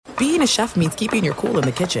being a chef means keeping your cool in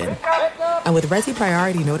the kitchen. And with Resi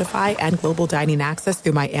Priority Notify and Global Dining Access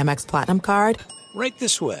through my Amex Platinum card, right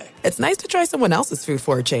this way. It's nice to try someone else's food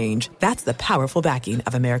for a change. That's the powerful backing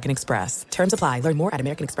of American Express. Terms apply. Learn more at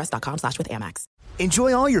americanexpress.com/withAmex.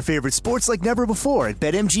 Enjoy all your favorite sports like never before at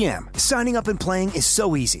BetMGM. Signing up and playing is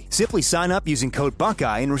so easy. Simply sign up using code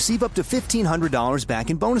Buckeye and receive up to $1,500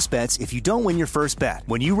 back in bonus bets if you don't win your first bet.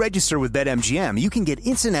 When you register with BetMGM, you can get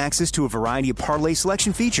instant access to a variety of parlay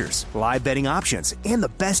selection features, live betting options, and the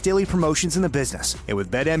best daily promotions in the business. And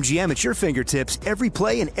with BetMGM at your fingertips, every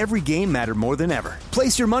play and every game matter more than ever.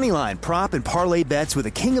 Place your moneyline, prop, and parlay bets with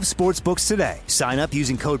the king of sportsbooks today. Sign up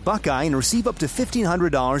using code Buckeye and receive up to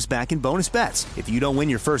 $1,500 back in bonus bets if you don't win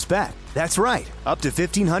your first bet. That's right, up to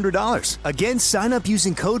 $1,500. Again, sign up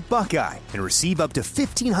using code Buckeye and receive up to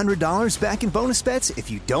 $1,500 back in bonus bets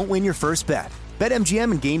if you don't win your first bet.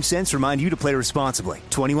 BetMGM and GameSense remind you to play responsibly.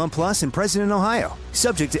 21 plus and present in Ohio.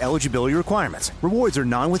 Subject to eligibility requirements. Rewards are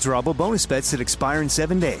non-withdrawable bonus bets that expire in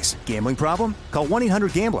 7 days. Gambling problem? Call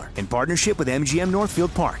 1-800-GAMBLER in partnership with MGM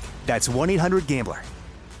Northfield Park. That's 1-800-GAMBLER.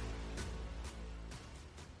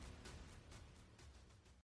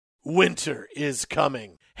 Winter is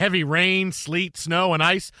coming. Heavy rain, sleet, snow, and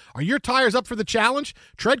ice. Are your tires up for the challenge?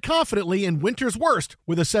 Tread confidently in winter's worst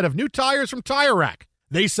with a set of new tires from Tire Rack.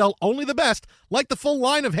 They sell only the best, like the full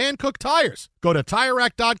line of hand-cooked tires. Go to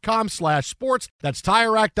TireRack.com/sports. That's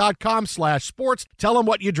TireRack.com/sports. Tell them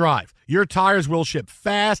what you drive. Your tires will ship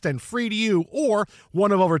fast and free to you or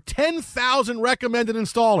one of over 10,000 recommended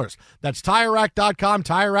installers. That's TireRack.com,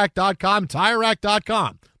 TireRack.com,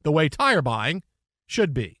 TireRack.com. The way tire buying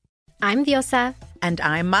should be. I'm Diosa. And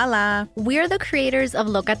I'm Mala. We're the creators of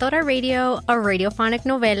Locatora Radio, a radiophonic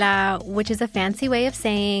novela, which is a fancy way of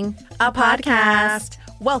saying a podcast.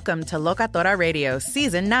 Welcome to Locatora Radio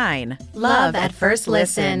Season 9. Love at First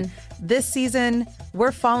Listen. This season,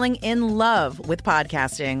 we're falling in love with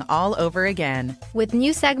podcasting all over again. With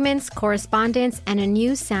new segments, correspondence, and a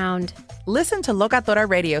new sound. Listen to Locatora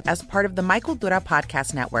Radio as part of the My Cultura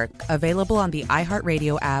Podcast Network. Available on the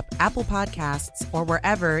iHeartRadio app, Apple Podcasts, or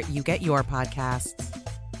wherever you get your podcasts.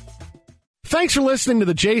 Thanks for listening to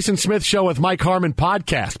the Jason Smith Show with Mike Harmon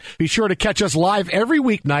podcast. Be sure to catch us live every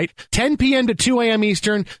weeknight, 10 p.m. to 2 a.m.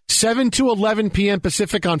 Eastern, 7 to 11 p.m.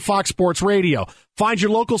 Pacific on Fox Sports Radio. Find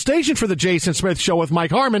your local station for the Jason Smith Show with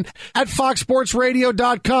Mike Harmon at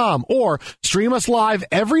foxsportsradio.com or stream us live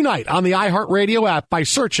every night on the iHeartRadio app by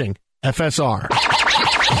searching FSR. Now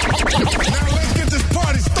let's get this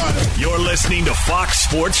party started. You're listening to Fox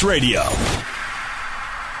Sports Radio.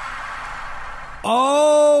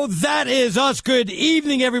 Oh, that is us. Good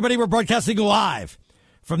evening, everybody. We're broadcasting live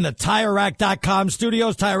from the TireRack.com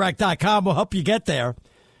studios. TireRack.com will help you get there.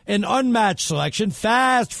 An unmatched selection,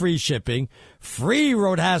 fast free shipping, free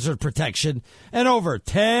road hazard protection, and over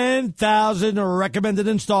 10,000 recommended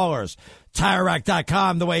installers.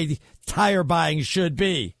 TireRack.com, the way tire buying should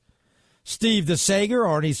be. Steve DeSager,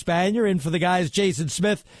 Arnie Spanier, in for the guys Jason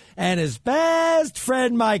Smith and his best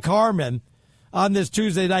friend Mike Harmon on this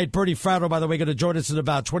Tuesday night. Bernie Fratto, by the way, going to join us at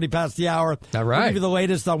about 20 past the hour. All right. We'll give you the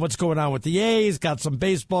latest on what's going on with the A's. Got some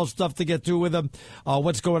baseball stuff to get to with him.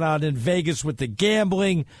 What's going on in Vegas with the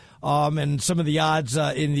gambling and some of the odds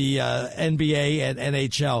in the NBA and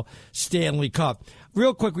NHL Stanley Cup.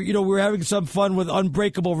 Real quick, we're having some fun with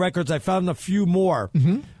unbreakable records. I found a few more.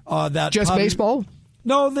 That just baseball?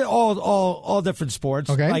 No, they're all different sports.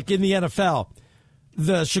 Okay. Like in the NFL,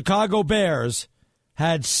 the Chicago Bears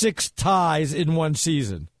had 6 ties in one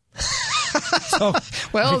season. So,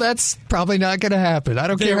 well, that's probably not going to happen. I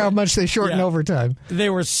don't care how much they shorten overtime. They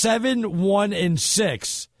were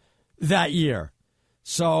 7-1-6 that year.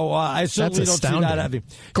 So I certainly don't see that happening.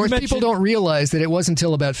 Of course, people don't realize that it wasn't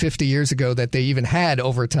until about 50 years ago that they even had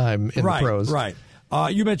overtime in the pros. Right.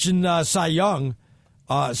 You mentioned Cy Young.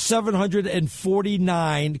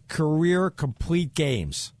 749 career complete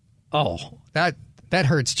games. Oh, that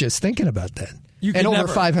hurts just thinking about that. And over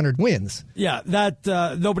 500 wins. Yeah, that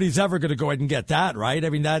nobody's ever going to go ahead and get that, right? I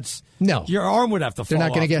mean, no. Your arm would have to fall off. They're not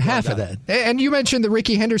going to get half of that. And you mentioned the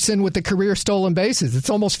Ricky Henderson with the career stolen bases. It's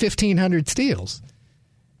almost 1,500 steals.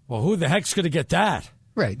 Well, who the heck's going to get that?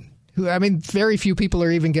 Right. Very few people are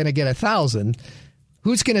even going to get 1,000.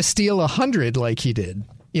 Who's going to steal 100 like he did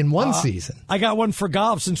in one season? I got one for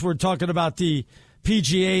golf since we're talking about the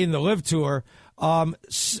PGA and the LIV Tour.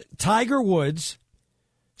 Tiger Woods,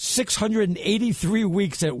 683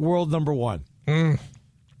 weeks at world number 1.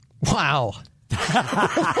 Wow.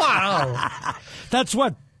 Wow. That's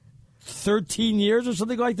what, 13 years or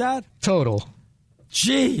something like that? Total.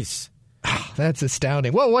 Jeez. That's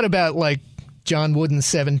astounding. Well, what about, like, John Wooden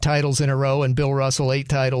 7 titles in a row and Bill Russell 8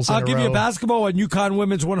 titles in a row. I'll give you basketball and UConn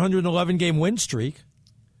women's 111-game win streak.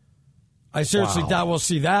 I seriously doubt we'll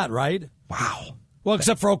see that, right? Wow. Well,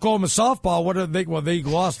 except for Oklahoma softball, what are they? Well, they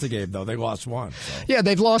lost the game though. They lost one. So. Yeah,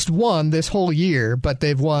 they've lost one this whole year, but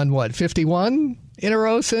they've won 51 in a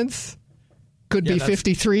row since. Could be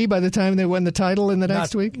 53 by the time they win the title in the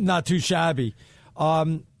next week. Not too shabby.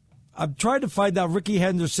 I'm trying to find out. Ricky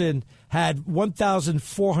Henderson had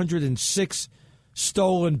 1,406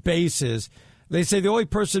 stolen bases. They say the only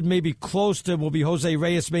person maybe close to him will be Jose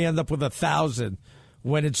Reyes. May end up with 1,000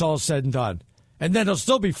 when it's all said and done. And then he'll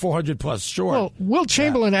still be 400 plus short. Well, Wilt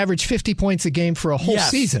Chamberlain averaged 50 points a game for a whole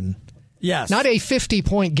season. Yes. Not a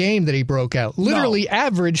 50-point game that he broke out. Literally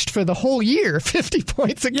averaged for the whole year 50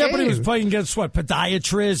 points a game. Yeah, but he was playing against,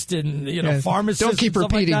 podiatrists and pharmacists. Don't keep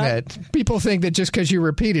repeating that. People think that just because you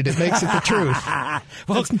repeat it, it makes it the truth.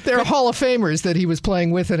 Well, there are Hall of Famers that he was playing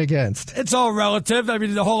with and against. It's all relative. I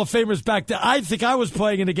mean, the Hall of Famers back then, I think I was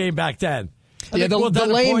playing in a game back then. The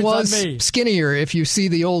lane was skinnier if you see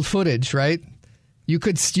the old footage, right? You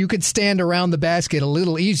could stand around the basket a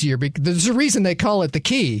little easier. There's a reason they call it the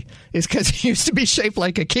key. Is because it used to be shaped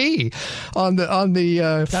like a key on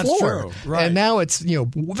the That's floor, true. Right. And now it's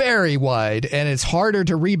very wide, and it's harder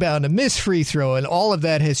to rebound and miss free throw, and all of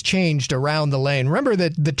that has changed around the lane. Remember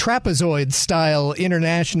that the trapezoid style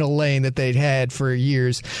international lane that they'd had for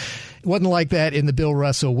years. It wasn't like that in the Bill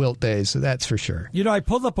Russell Wilt days. That's for sure. I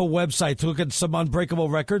pulled up a website to look at some unbreakable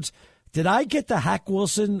records. Did I get the Hack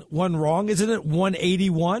Wilson one wrong? Isn't it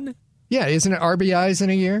 181? Yeah, isn't it RBIs in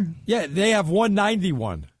a year? Yeah, they have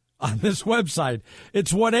 191 on this website.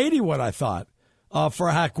 It's 181, I thought,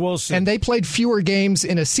 for Hack Wilson. And they played fewer games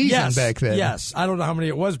in a season back then. Yes, I don't know how many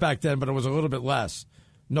it was back then, but it was a little bit less.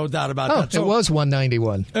 No doubt about that. So, it was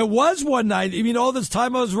 191. It was 190. I mean, all this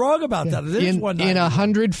time I was wrong about that. It is 190. In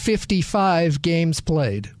 155 games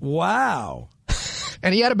played. Wow.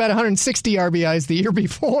 And he had about 160 RBIs the year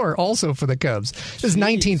before, also for the Cubs. This is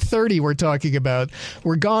 1930 we're talking about.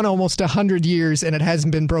 We're gone almost 100 years, and it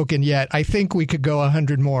hasn't been broken yet. I think we could go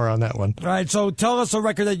 100 more on that one. All right, so tell us a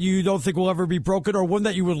record that you don't think will ever be broken, or one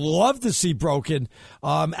that you would love to see broken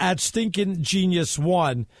at Stinkin' Genius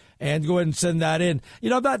 1, and go ahead and send that in.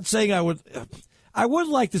 I'm not saying I would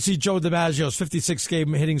like to see Joe DiMaggio's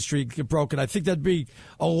 56-game hitting streak get broken. I think that'd be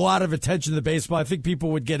a lot of attention to baseball. I think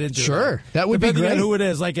people would get into it. Sure, that would be great. Depending on who it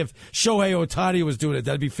is. Like if Shohei Ohtani was doing it,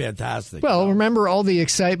 that'd be fantastic. Well, remember all the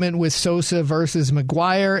excitement with Sosa versus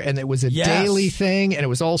McGuire, and it was a daily thing, and it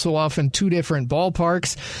was also often two different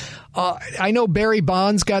ballparks. I know Barry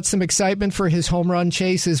Bonds got some excitement for his home run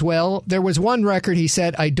chase as well. There was one record he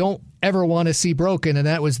said, I don't ever want to see broken, and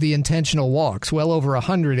that was the intentional walks, well over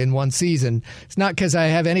 100 in one season. It's not because I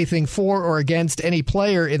have anything for or against any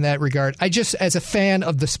player in that regard. I just, as a fan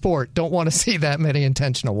of the sport, don't want to see that many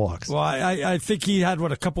intentional walks. Well, I think he had,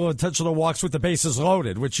 a couple of intentional walks with the bases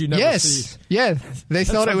loaded, which you never see. Yeah. They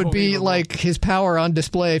thought it would be like his power on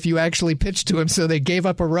display if you actually pitched to him, so they gave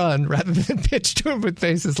up a run rather than pitch to him with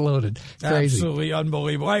bases loaded. Crazy. Absolutely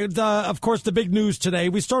unbelievable. Of course, the big news today,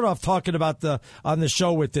 we start off talking about on the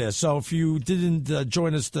show with this, so if you didn't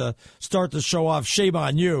join us to start the show off, shame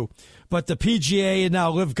on you. But the PGA and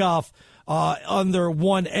now Live Golf under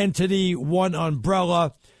one entity, one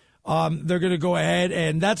umbrella. They're going to go ahead,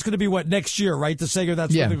 and that's going to be next year, right? The Sager,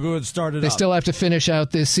 that's when they're going to start it They still have to finish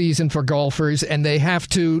out this season for golfers, and they have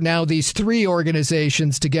to, now these three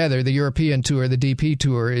organizations together, the European Tour, the DP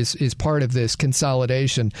Tour is part of this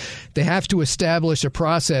consolidation. They have to establish a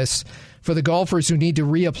process for the golfers who need to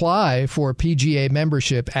reapply for PGA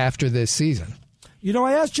membership after this season.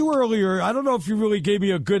 I asked you earlier, I don't know if you really gave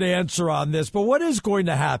me a good answer on this, but what is going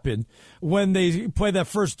to happen when they play that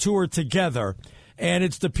first tour together? And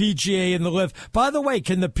it's the PGA and the Live. By the way,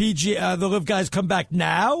 can the PGA, the Live guys come back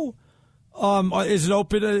now? Is it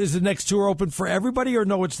open? Is the next tour open for everybody, or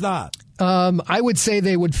no, it's not? I would say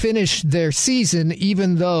they would finish their season,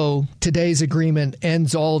 even though today's agreement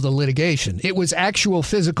ends all the litigation. It was actual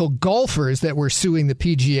physical golfers that were suing the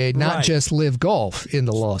PGA, not just Live Golf in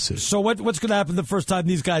the lawsuit. So what's going to happen the first time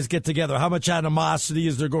these guys get together? How much animosity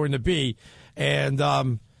is there going to be? And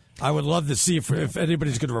I would love to see if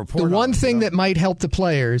anybody's going to report. The one thing that might help the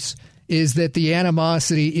players is that the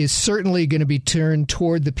animosity is certainly going to be turned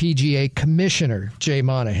toward the PGA commissioner, Jay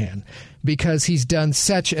Monahan, because he's done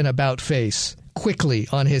such an about-face quickly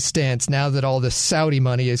on his stance now that all the Saudi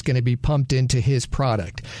money is going to be pumped into his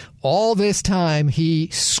product. All this time, he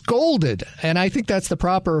scolded, and I think that's the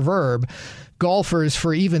proper verb, golfers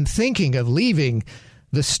for even thinking of leaving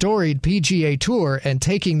the storied PGA Tour and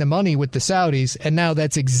taking the money with the Saudis, and now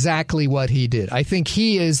that's exactly what he did. I think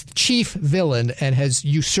he is chief villain and has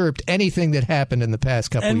usurped anything that happened in the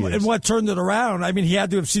past couple of years. And what turned it around? I mean, he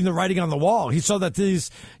had to have seen the writing on the wall. He saw that the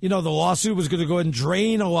lawsuit was going to go and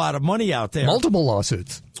drain a lot of money out there. Multiple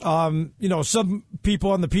lawsuits. Some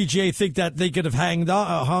people on the PGA think that they could have hung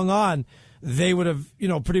on. They would have,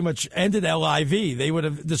 pretty much ended LIV. They would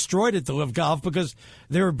have destroyed it to Live Golf because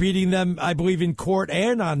they were beating them, I believe, in court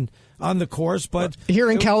and on the course. But here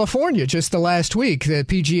in California, just the last week, the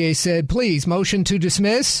PGA said, please, motion to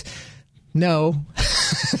dismiss. No.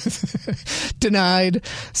 Denied.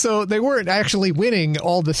 So they weren't actually winning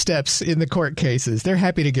all the steps in the court cases. They're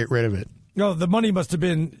happy to get rid of it. No, the money must have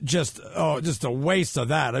been just a waste of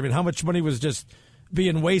that. I mean, how much money was just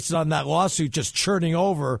being wasted on that lawsuit, just churning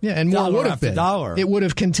over? Yeah, and more would have been. Dollar. It would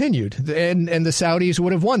have continued, and the Saudis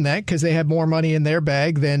would have won that because they have more money in their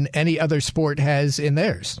bag than any other sport has in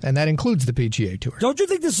theirs, and that includes the PGA Tour. Don't you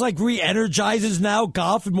think this re-energizes now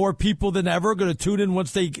golf, and more people than ever are going to tune in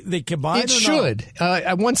once they combine? It should.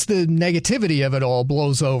 Once the negativity of it all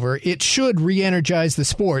blows over, it should re-energize the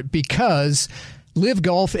sport because Live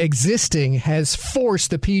Golf existing has forced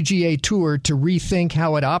the PGA Tour to rethink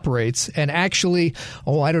how it operates and actually,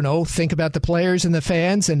 think about the players and the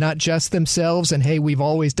fans and not just themselves and, hey, we've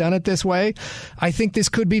always done it this way. I think this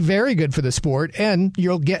could be very good for the sport, and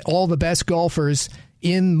you'll get all the best golfers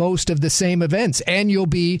in most of the same events, and you'll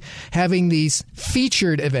be having these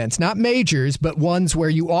featured events, not majors, but ones where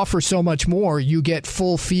you offer so much more, you get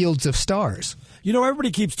full fields of stars. Everybody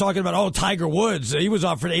keeps talking about, Tiger Woods. He was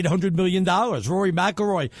offered $800 million. Rory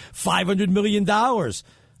McIlroy, $500 million.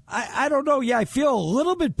 I don't know. Yeah, I feel a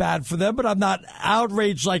little bit bad for them, but I'm not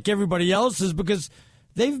outraged like everybody else is because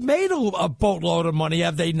they've made a boatload of money,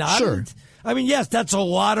 have they not? Sure. I mean, yes, that's a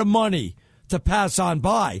lot of money to pass on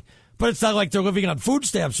by. But it's not like they're living on food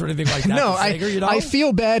stamps or anything like that. No, Sager, I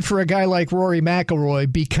feel bad for a guy like Rory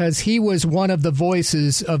McIlroy because he was one of the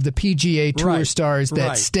voices of the PGA Tour stars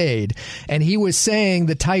that stayed. And he was saying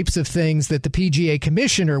the types of things that the PGA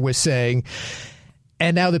commissioner was saying.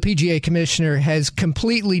 And now the PGA commissioner has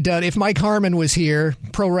completely done. If Mike Harmon was here,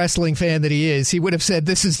 pro wrestling fan that he is, he would have said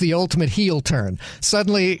this is the ultimate heel turn.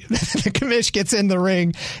 Suddenly, the commish gets in the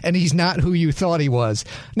ring, and he's not who you thought he was.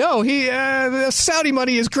 No, the Saudi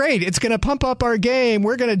money is great. It's going to pump up our game.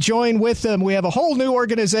 We're going to join with them. We have a whole new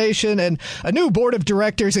organization and a new board of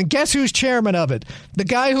directors. And guess who's chairman of it? The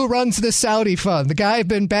guy who runs the Saudi fund. The guy I've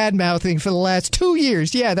been bad-mouthing for the last 2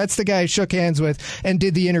 years. Yeah, that's the guy I shook hands with and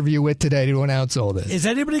did the interview with today to announce all this. Is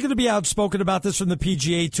anybody going to be outspoken about this from the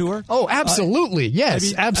PGA Tour? Oh, absolutely.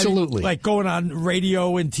 Yes, absolutely. Like going on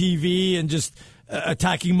radio and TV and just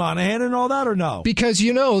attacking Monahan and all that, or no? Because,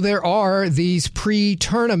 there are these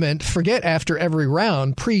pre-tournament, forget after every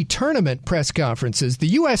round, pre-tournament press conferences. The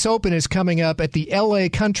U.S. Open is coming up at the L.A.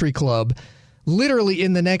 Country Club literally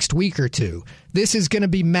in the next week or two. This is going to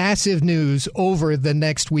be massive news over the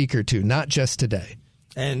next week or two, not just today.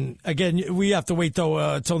 And again, we have to wait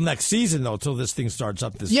till next season, till this thing starts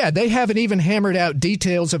up. Yeah, they haven't even hammered out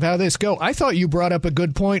details of how this go. I thought you brought up a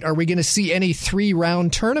good point. Are we going to see any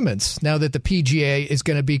 3-round tournaments now that the PGA is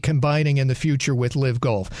going to be combining in the future with Live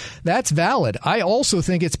Golf? That's valid. I also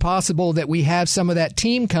think it's possible that we have some of that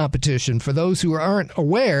team competition. For those who aren't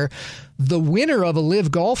aware, the winner of a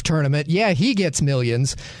Live Golf tournament, he gets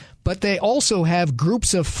millions, but they also have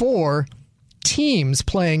groups of 4 teams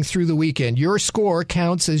playing through the weekend. Your score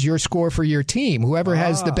counts as your score for your team. Whoever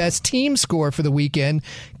has the best team score for the weekend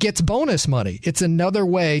gets bonus money. It's another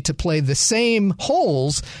way to play the same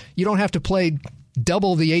holes. You don't have to play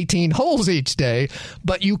double the 18 holes each day,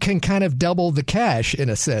 but you can kind of double the cash in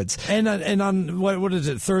a sense. And on what is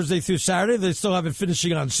it, Thursday through Saturday? They still have it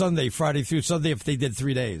finishing on Sunday, Friday through Sunday if they did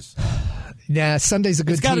 3 days. Nah, Sunday's a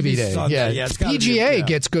good TV day. Sunday. Yeah, PGA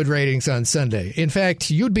gets good ratings on Sunday. In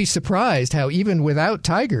fact, you'd be surprised how even without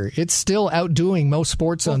Tiger, it's still outdoing most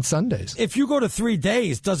sports on Sundays. If you go to 3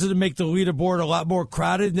 days, doesn't it make the leaderboard a lot more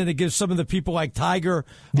crowded? And then it gives some of the people like Tiger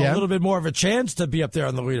a little bit more of a chance to be up there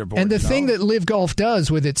on the leaderboard. And the thing that Live Golf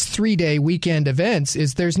does with its 3-day weekend events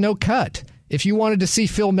is there's no cut. If you wanted to see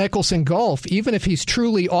Phil Mickelson golf, even if he's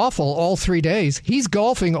truly awful all 3 days, he's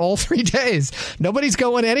golfing all 3 days. Nobody's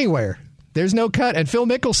going anywhere. There's no cut. And Phil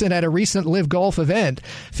Mickelson at a recent Live Golf event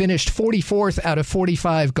finished 44th out of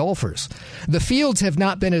 45 golfers. The fields have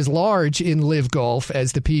not been as large in Live Golf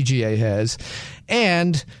as the PGA has.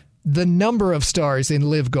 And the number of stars in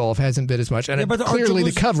Live Golf hasn't been as much. And clearly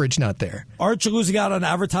the coverage not there. Aren't you losing out on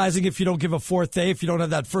advertising if you don't give a 4th day, if you don't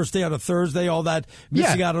have that first day on a Thursday, all that,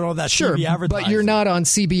 missing out on all that TV advertising? But you're not on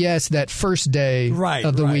CBS that first day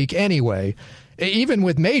of the week anyway. Even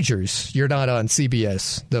with majors, you're not on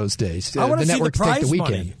CBS those days. I want to the see the networks take prize the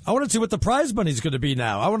weekend. money. I want to see what the prize money is going to be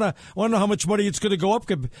now. I want to know how much money it's going to go up.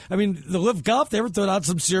 I mean, the Live Golf, they were throwing out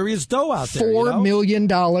some serious dough out there. $4 million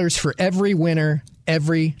for every winner,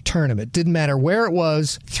 every tournament. Didn't matter where it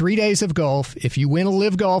was, 3 days of golf. If you win a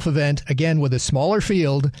Live Golf event, again, with a smaller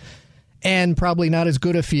field, and probably not as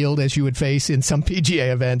good a field as you would face in some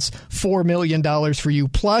PGA events, $4 million for you,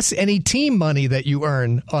 plus any team money that you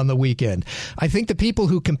earn on the weekend. I think the people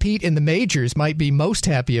who compete in the majors might be most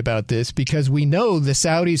happy about this because we know the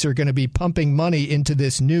Saudis are going to be pumping money into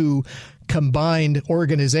this new combined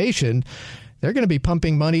organization. They're going to be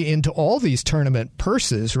pumping money into all these tournament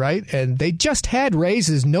purses, right? And they just had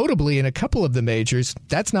raises, notably in a couple of the majors.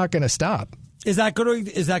 That's not going to stop. Is that going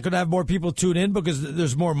to have more people tune in because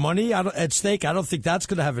there's more money at stake? I don't think that's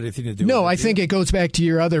going to have anything to do with it. No, I think it goes back to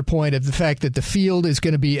your other point of the fact that the field is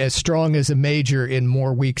going to be as strong as a major in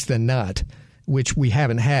more weeks than not, which we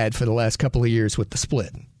haven't had for the last couple of years with the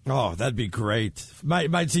split. Oh, that'd be great.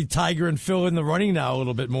 Might see Tiger and Phil in the running now a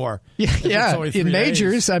little bit more. Yeah. In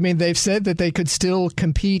majors, I mean, they've said that they could still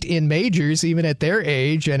compete in majors even at their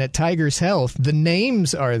age and at Tiger's health. The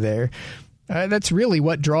names are there. That's really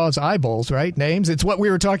what draws eyeballs, right? Names. It's what we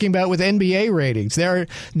were talking about with NBA ratings. They're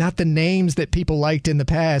not the names that people liked in the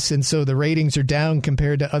past, and so the ratings are down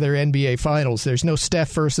compared to other NBA finals. There's no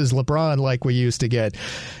Steph versus LeBron like we used to get.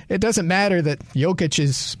 It doesn't matter that Jokic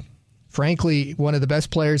is, frankly, one of the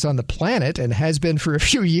best players on the planet and has been for a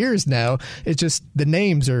few years now. It's just the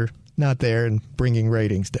names are not there and bringing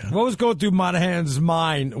ratings down. What was going through Monahan's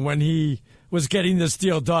mind when he was getting this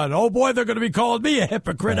deal done? Oh, boy, they're going to be calling me a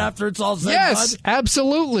hypocrite after it's all said and done. Yes,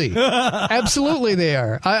 absolutely. Absolutely they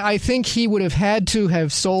are. I think he would have had to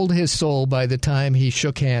have sold his soul by the time he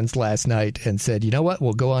shook hands last night and said, you know what,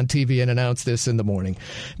 we'll go on TV and announce this in the morning.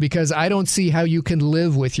 Because I don't see how you can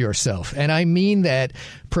live with yourself. And I mean that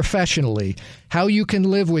professionally. How you can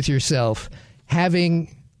live with yourself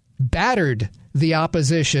having battered the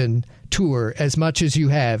opposition tour as much as you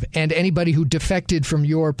have, and anybody who defected from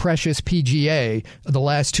your precious PGA the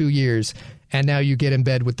last 2 years, and now you get in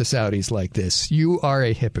bed with the Saudis like this. You are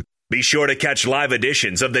a hypocrite. Be sure to catch live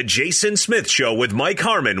editions of The Jason Smith Show with Mike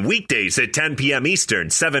Harmon weekdays at 10 p.m. Eastern,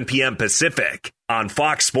 7 p.m. Pacific on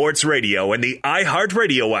Fox Sports Radio and the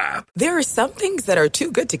iHeartRadio app. There are some things that are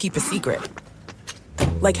too good to keep a secret.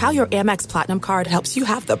 Like how your Amex Platinum card helps you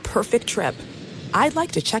have the perfect trip. I'd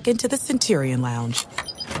like to check into the Centurion Lounge.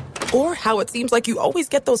 Or how it seems like you always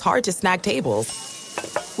get those hard-to-snag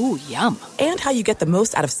tables. Ooh, yum. And how you get the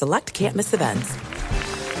most out of select can't-miss events.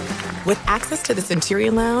 With access to the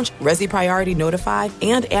Centurion Lounge, Resi Priority Notified,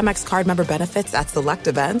 and Amex card member benefits at select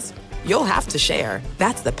events, you'll have to share.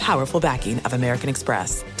 That's the powerful backing of American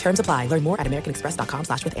Express. Terms apply. Learn more at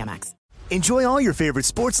americanexpress.com/withAmex. Enjoy all your favorite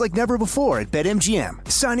sports like never before at BetMGM.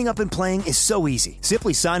 Signing up and playing is so easy.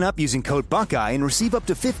 Simply sign up using code Buckeye and receive up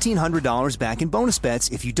to $1,500 back in bonus bets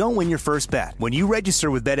if you don't win your first bet. When you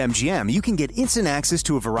register with BetMGM, you can get instant access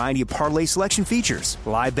to a variety of parlay selection features,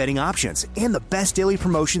 live betting options, and the best daily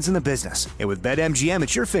promotions in the business. And with BetMGM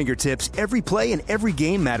at your fingertips, every play and every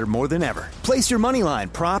game matter more than ever. Place your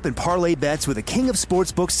moneyline, prop, and parlay bets with the king of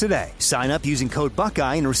sportsbooks today. Sign up using code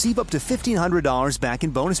Buckeye and receive up to $1,500 back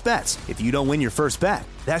in bonus bets if you don't win your first bet.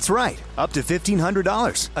 That's right, up to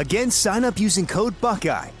 $1,500. Again, sign up using code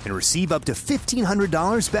Buckeye and receive up to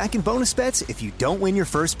 $1,500 back in bonus bets if you don't win your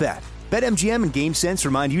first bet. BetMGM and GameSense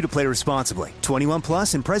remind you to play responsibly. 21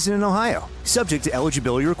 plus and present in Ohio. Subject to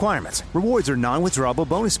eligibility requirements. Rewards are non-withdrawable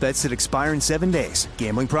bonus bets that expire in 7 days.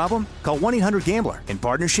 Gambling problem? Call 1-800-GAMBLER in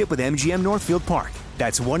partnership with MGM Northfield Park.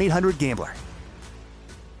 That's 1-800-GAMBLER.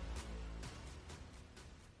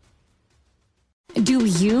 Do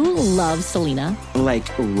you love Selena? Like,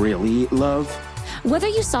 really love? Whether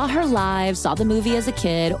you saw her live, saw the movie as a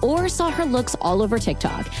kid, or saw her looks all over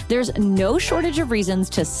TikTok, there's no shortage of reasons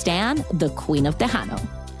to stan the Queen of Tejano.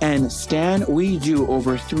 And Stan, we do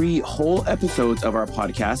over 3 whole episodes of our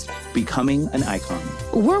podcast, Becoming an Icon.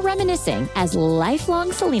 We're reminiscing as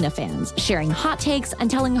lifelong Selena fans, sharing hot takes and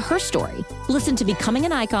telling her story. Listen to Becoming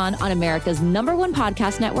an Icon on America's #1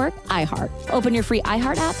 podcast network, iHeart. Open your free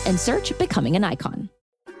iHeart app and search Becoming an Icon.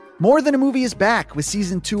 More Than a Movie is back with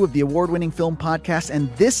Season 2 of the award-winning film podcast,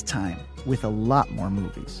 and this time with a lot more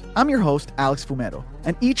movies. I'm your host, Alex Fumero,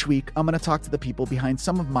 and each week I'm going to talk to the people behind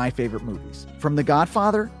some of my favorite movies. From The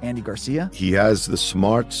Godfather, Andy Garcia. He has the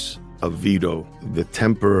smarts of Vito, the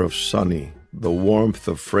temper of Sonny, the warmth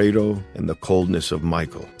of Fratto, and the coldness of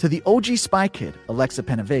Michael. To the OG Spy Kid, Alexa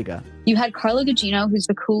Penavega. You had Carla Gugino, who's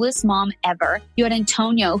the coolest mom ever. You had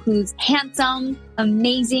Antonio, who's handsome,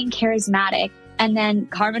 amazing, charismatic. And then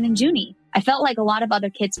Carmen and Junie. I felt like a lot of other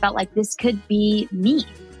kids felt like this could be me.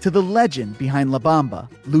 To the legend behind La Bamba,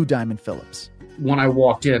 Lou Diamond Phillips. When I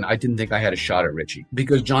walked in, I didn't think I had a shot at Richie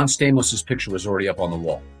because John Stamos' picture was already up on the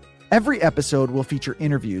wall. Every episode will feature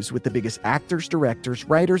interviews with the biggest actors, directors,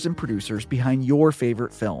 writers, and producers behind your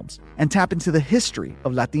favorite films and tap into the history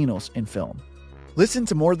of Latinos in film. Listen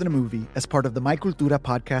to More Than a Movie as part of the My Cultura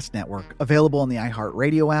Podcast Network, available on the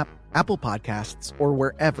iHeartRadio app, Apple Podcasts, or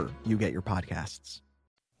wherever you get your podcasts.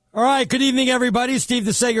 All right, good evening, everybody. Steve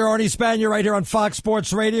DeSager, Arnie Spanier, right here on Fox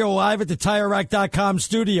Sports Radio, live at the TireRack.com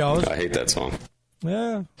studios. I hate that song.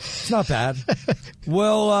 Yeah, it's not bad.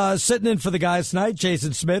 Well, sitting in for the guys tonight,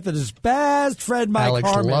 Jason Smith and his best friend, Mike Harmon.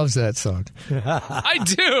 Alex loves that song. I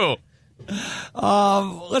do.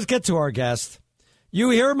 Let's get to our guest. You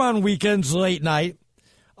hear him on weekends, late night.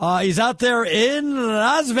 He's out there in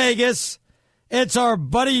Las Vegas. It's our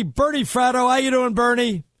buddy, Bernie Fratto. How you doing,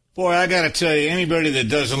 Bernie? Boy, I got to tell you, anybody that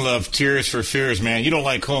doesn't love Tears for Fears, man, you don't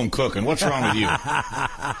like home cooking. What's wrong with you?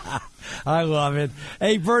 I love it.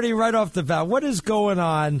 Hey, Bernie, right off the bat, what is going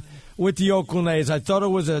on with the Oakland A's? I thought it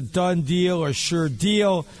was a done deal or sure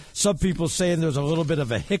deal. Some people saying there's a little bit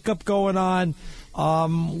of a hiccup going on.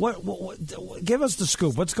 What give us the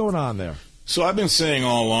scoop. What's going on there? So I've been saying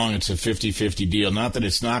all along it's a 50-50 deal. Not that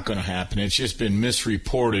it's not going to happen. It's just been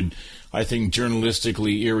misreported, I think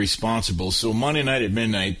journalistically irresponsible. So Monday night at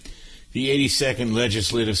midnight, the 82nd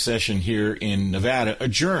legislative session here in Nevada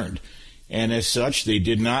adjourned. And as such, they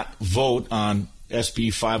did not vote on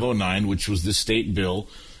SB 509, which was the state bill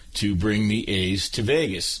to bring the A's to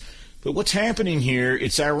Vegas. But what's happening here,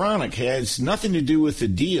 it's ironic. It has nothing to do with the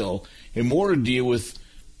deal and more to deal with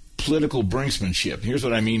political brinksmanship. Here's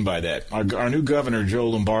what I mean by that. Our new governor, Joe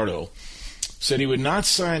Lombardo, said he would not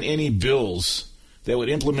sign any bills that would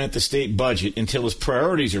implement the state budget until his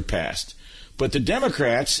priorities are passed. But the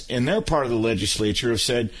Democrats in their part of the legislature have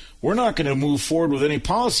said, we're not going to move forward with any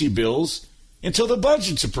policy bills until the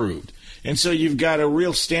budget's approved. And so you've got a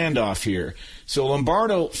real standoff here. So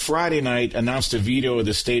Lombardo Friday night announced a veto of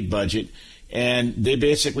the state budget, and they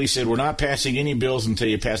basically said, we're not passing any bills until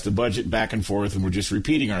you pass the budget, back and forth, and we're just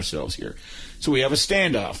repeating ourselves here. So we have a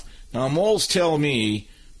standoff. Now, moles tell me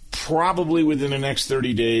probably within the next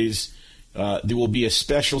 30 days there will be a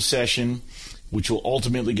special session which will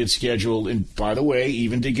ultimately get scheduled. And by the way,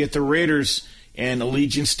 even to get the Raiders and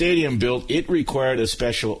Allegiant Stadium built, it required a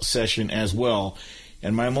special session as well.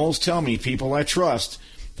 And my moles tell me, people I trust,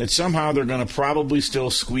 that somehow they're going to probably still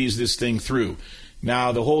squeeze this thing through.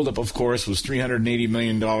 Now, the holdup, of course, was $380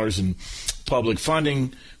 million in public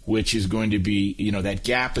funding, which is going to be, that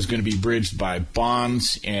gap is going to be bridged by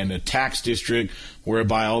bonds and a tax district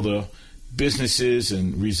whereby all the businesses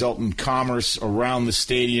and resultant commerce around the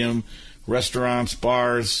stadium, restaurants,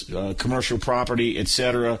 bars, commercial property,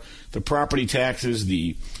 etc., the property taxes,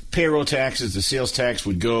 the payroll taxes, the sales tax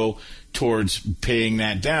would go towards paying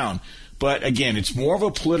that down. But again, it's more of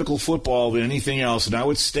a political football than anything else, and I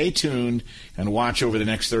would stay tuned and watch over the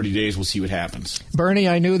next 30 days. We'll see what happens. Bernie,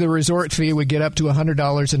 I knew the resort fee would get up to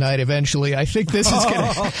 $100 a night eventually. I think this is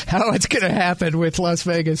how it's going to happen with Las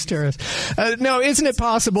Vegas tourists. No, isn't it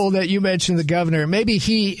possible that you mentioned the governor? Maybe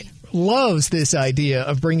he loves this idea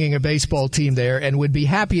of bringing a baseball team there and would be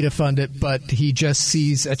happy to fund it, but he just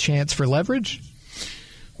sees a chance for leverage?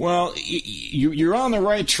 Well, you're on the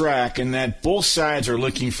right track in that both sides are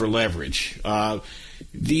looking for leverage.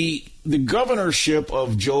 The governorship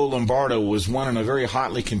of Joe Lombardo was won in a very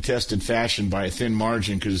hotly contested fashion by a thin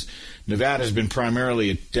margin because Nevada has been primarily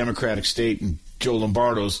a Democratic state and Joe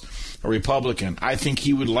Lombardo's a Republican. I think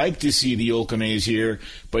he would like to see the Oakland A's here,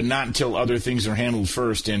 but not until other things are handled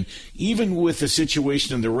first. And even with the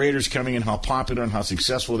situation of the Raiders coming in, how popular and how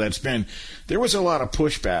successful that's been, there was a lot of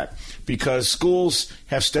pushback because schools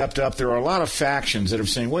have stepped up. There are a lot of factions that are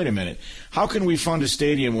saying, wait a minute, how can we fund a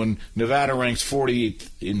stadium when Nevada ranks 40th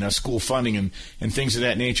in school funding and things of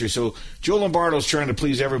that nature? So Joe Lombardo's trying to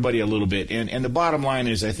please everybody a little bit. And the bottom line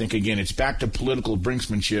is, I think, again, it's back to political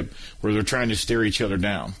brinksmanship where they're trying to stare each other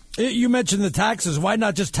down. You mentioned the taxes. Why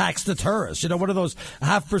not just tax the tourists? What are those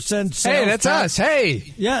 0.5% sales Hey, that's tax? us.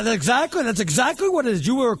 Hey. Yeah, exactly. That's exactly what it is.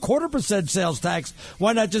 You were a 0.25% sales tax.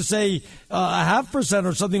 Why not just say 0.5%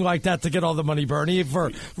 or something like that to get all the money, Bernie,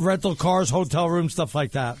 for rental cars, hotel rooms, stuff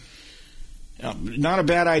like that? Not a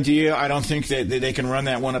bad idea. I don't think that they can run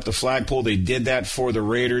that one up the flagpole. They did that for the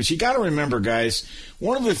Raiders. You got to remember, guys,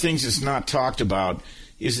 one of the things that's not talked about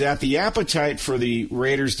is that the appetite for the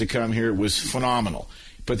Raiders to come here was phenomenal.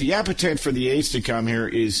 But the appetite for the A's to come here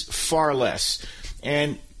is far less.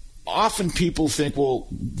 And often people think, well,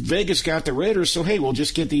 Vegas got the Raiders, so hey, we'll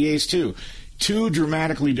just get the A's too. two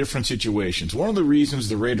dramatically different situations. One of the reasons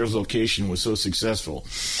the Raiders location was so successful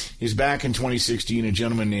is back in 2016, a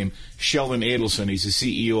gentleman named Sheldon Adelson, he's the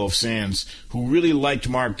CEO of Sands, who really liked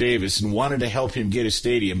Mark Davis and wanted to help him get a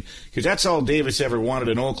stadium, because that's all Davis ever wanted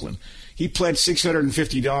in Oakland. He pledged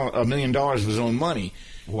 $650 million of his own money.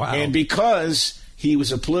 Wow. And because he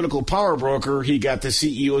was a political power broker, he got the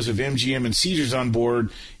CEOs of MGM and Caesars on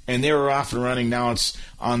board, and they were off and running. Now it's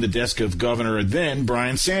on the desk of Governor then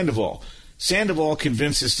Brian Sandoval. Sandoval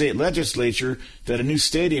convinced the state legislature that a new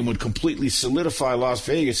stadium would completely solidify Las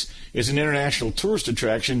Vegas as an international tourist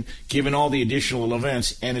attraction, given all the additional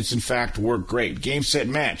events, and it's in fact worked great. Game, set,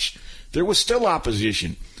 match. There was still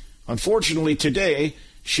opposition. Unfortunately, today,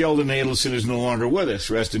 Sheldon Adelson is no longer with us,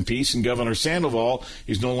 rest in peace, and Governor Sandoval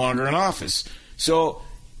is no longer in office. So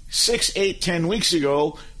 6, 8, 10 weeks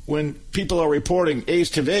ago, when people are reporting A's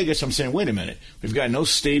to Vegas, I'm saying, wait a minute. We've got no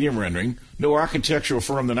stadium rendering, no architectural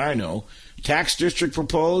firm that I know. Tax district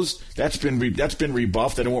proposed, that's been rebuffed,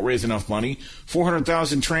 that it won't raise enough money.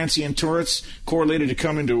 400,000 transient tourists correlated to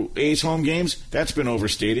coming to A's home games, that's been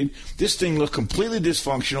overstated. This thing looked completely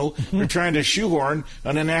dysfunctional. They're trying to shoehorn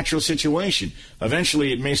an unnatural situation.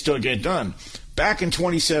 Eventually, it may still get done. Back in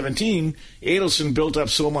 2017, Adelson built up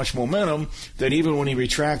so much momentum that even when he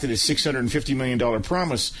retracted his $650 million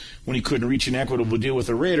promise, when he couldn't reach an equitable deal with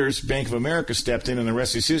the Raiders, Bank of America stepped in, and the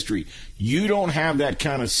rest is history. You don't have that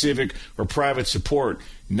kind of civic or private support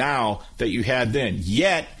now that you had then.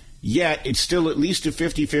 Yet, it's still at least a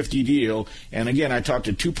 50-50 deal. And again, I talked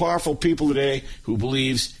to two powerful people today who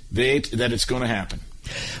believes that it's going to happen.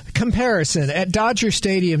 Comparison. At Dodger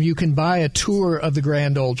Stadium, you can buy a tour of the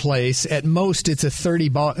grand old place. At most, it's a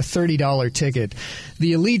 $30 ticket.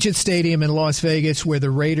 The Allegiant Stadium in Las Vegas, where the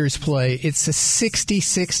Raiders play, it's a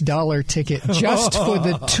 $66 ticket just for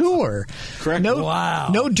the tour. Correct.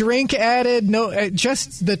 No drink added,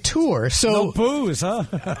 just the tour. So no booze, huh?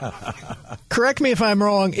 Correct me if I'm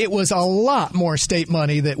wrong, it was a lot more state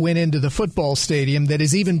money that went into the football stadium that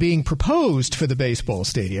is even being proposed for the baseball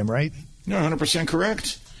stadium, right? No, 100%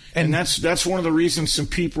 correct. And that's one of the reasons some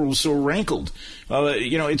people were so rankled.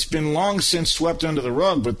 It's been long since swept under the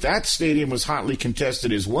rug, but that stadium was hotly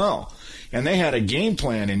contested as well. And they had a game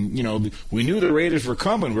plan, and, we knew the Raiders were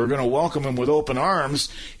coming. We were going to welcome them with open arms,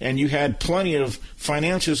 and you had plenty of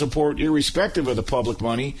financial support irrespective of the public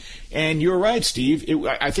money. And you're right, Steve.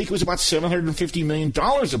 I think it was about $750 million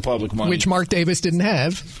of public money. Which Mark Davis didn't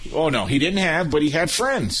have. Oh, no, he didn't have, but he had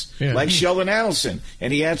friends like Sheldon Adelson,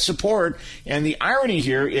 and he had support. And the irony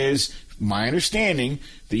here is, my understanding,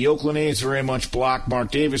 the Oakland A's very much blocked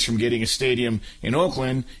Mark Davis from getting a stadium in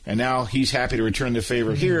Oakland, and now he's happy to return the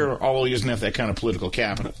favor here, although he doesn't have that kind of political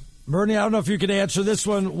capital. Bernie, I don't know if you can answer this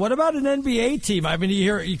one. What about an NBA team? I mean,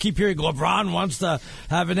 you keep hearing LeBron wants to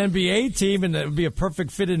have an NBA team, and it would be a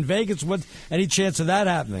perfect fit in Vegas. Any chance of that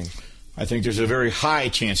happening? I think there's a very high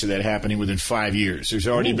chance of that happening within 5 years. There's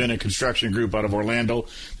already been a construction group out of Orlando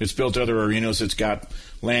that's built other arenas that's got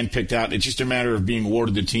land picked out. It's just a matter of being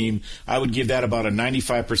awarded the team. I would give that about a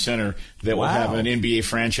 95%er that will have an NBA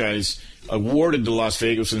franchise awarded to Las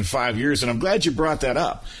Vegas in 5 years. And I'm glad you brought that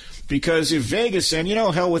up, because if Vegas said,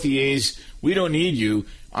 hell with the A's, we don't need you,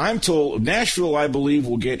 I'm told Nashville, I believe,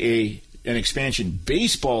 will get an expansion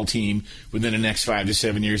baseball team within the next 5 to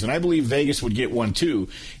 7 years, and I believe Vegas would get one too.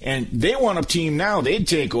 And they want a team now. They'd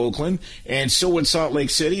take Oakland, and so would Salt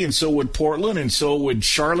Lake City, and so would Portland, and so would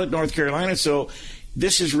Charlotte, North Carolina. So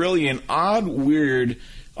this is really an odd, weird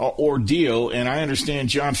ordeal, and I understand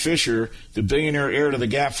John Fisher, the billionaire heir to the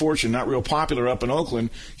Gap fortune, not real popular up in Oakland.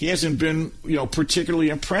 He hasn't been, particularly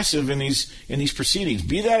impressive in these proceedings.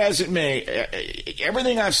 Be that as it may,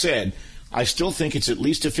 everything I've said, I still think it's at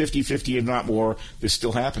least a 50-50, if not more. This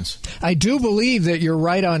still happens. I do believe that you're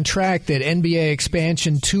right on track that NBA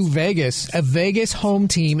expansion to Vegas, a Vegas home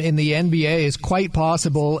team in the NBA, is quite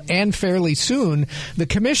possible and fairly soon. The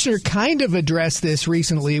commissioner kind of addressed this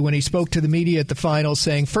recently when he spoke to the media at the finals,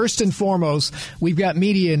 saying, first and foremost, we've got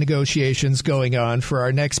media negotiations going on for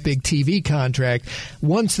our next big TV contract.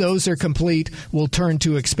 Once those are complete, we'll turn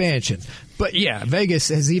to expansion. But yeah, Vegas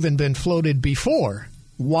has even been floated before.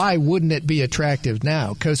 Why wouldn't it be attractive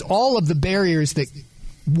now? Because all of the barriers that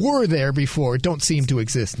were there before don't seem to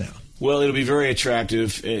exist now. Well, it'll be very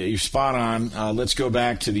attractive. You're spot on. Let's go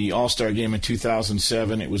back to the All-Star Game in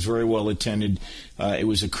 2007. It was very well attended. It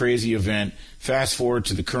was a crazy event. Fast forward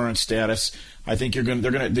to the current status. I think the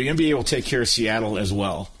NBA will take care of Seattle as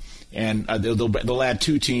well. And they'll add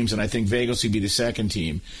two teams, and I think Vegas will be the second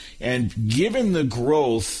team. And given the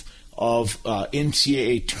growth of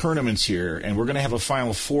NCAA tournaments here, and we're going to have a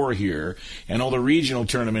Final Four here, and all the regional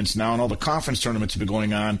tournaments now and all the conference tournaments have been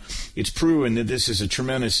going on, it's proven that this is a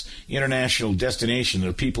tremendous international destination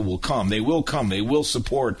that people will come. They will come. They will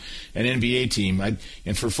support an NBA team.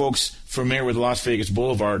 And for folks familiar with Las Vegas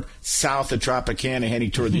Boulevard, south of Tropicana,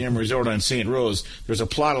 heading toward the M Resort on St. Rose, there's a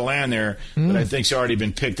plot of land there that I think's already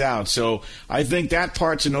been picked out. So I think that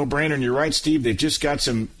part's a no-brainer. And you're right, Steve. They've just got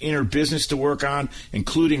some inner business to work on,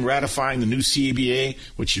 including ratifying the new CBA,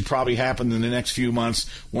 which should probably happen in the next few months.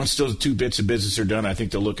 Once those two bits of business are done, I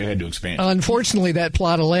think they'll look ahead to expand. Unfortunately, that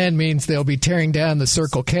plot of land means they'll be tearing down the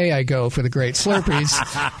Circle K I go for the Great Slurpees.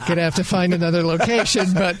 Gonna have to find another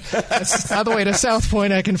location, but on the way to South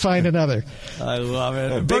Point, I can find another. I love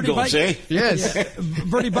it. Big goals, eh? Yes. Yeah.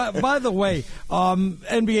 Bertie, by the way,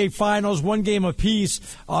 NBA Finals, one game apiece.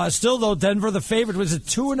 Still, though, Denver, the favorite. Was it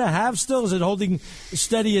 2.5 still? Is it holding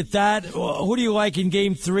steady at that? Who do you like in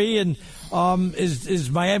Game 3? And is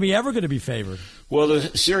Miami ever going to be favored? Well,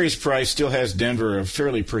 the series price still has Denver a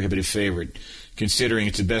fairly prohibitive favorite, considering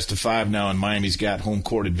it's a best of 5 now and Miami's got home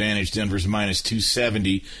court advantage. Denver's minus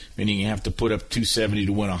 270, meaning you have to put up 270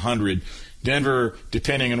 to win 100. Denver,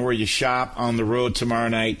 depending on where you shop on the road tomorrow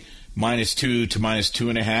night, -2 to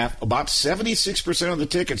 -2.5. About 76% of the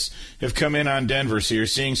tickets have come in on Denver, so you're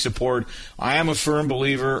seeing support. I am a firm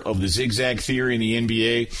believer of the zigzag theory in the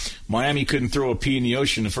NBA. Miami couldn't throw a pea in the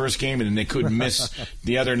ocean the first game, and then they couldn't miss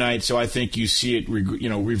the other night, so I think you see it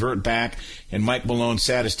revert back. And Mike Malone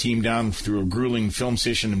sat his team down through a grueling film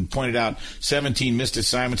session and pointed out 17 missed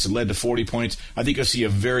assignments that led to 40 points. I think you'll see a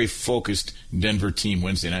very focused Denver team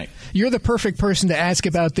Wednesday night. You're the perfect person to ask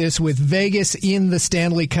about this with Vegas in the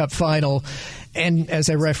Stanley Cup Final. And as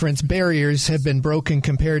I referenced, barriers have been broken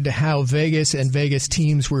compared to how Vegas and Vegas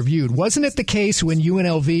teams were viewed. Wasn't it the case when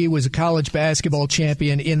UNLV was a college basketball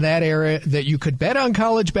champion in that era that you could bet on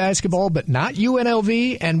college basketball but not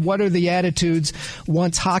UNLV? And what are the attitudes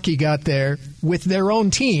once hockey got there with their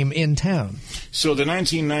own team in town? So the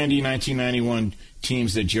 1990-1991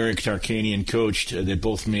 teams that Jerry Tarkanian coached that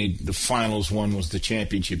both made the finals, one was the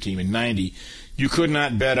championship team in 90. You could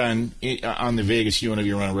not bet on the Vegas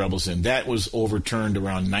UNLV run Rebels, and that was overturned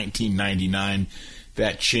around 1999.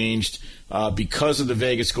 That changed because of the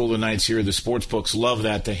Vegas Golden Knights here. The sports books love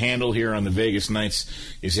that. The handle here on the Vegas Knights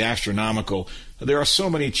is astronomical. There are so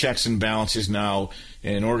many checks and balances now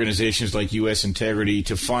in organizations like U.S. Integrity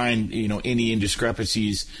to find any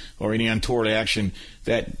indiscrepancies or any untoward action.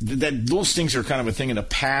 That those things are kind of a thing in the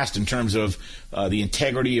past in terms of the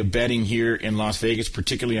integrity of betting here in Las Vegas,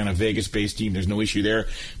 particularly on a Vegas-based team. There's no issue there.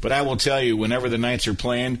 But I will tell you, whenever the Knights are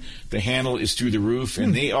playing, the handle is through the roof,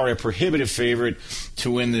 and they are a prohibitive favorite to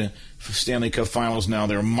win the Stanley Cup Finals now.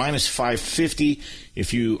 They're minus 550.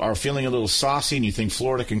 If you are feeling a little saucy and you think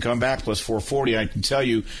Florida can come back, plus 440, I can tell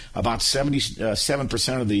you about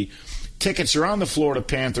 77% of the tickets are on the Florida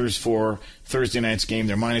Panthers for Thursday night's game.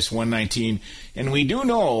 They're minus 119. And we do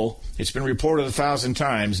know, it's been reported 1,000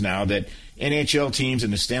 times now, that NHL teams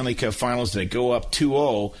in the Stanley Cup Finals that go up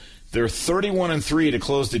 2-0, they're 31-3 to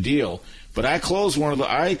close the deal. But I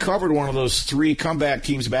covered one of those 3 comeback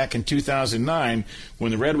teams back in 2009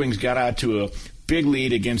 when the Red Wings got out to a big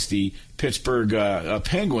lead against the Pittsburgh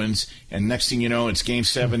Penguins, and next thing you know, it's Game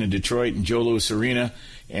 7 in Detroit and Joe Louis Arena,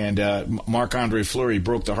 and Marc-Andre Fleury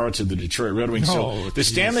broke the hearts of the Detroit Red Wings. So the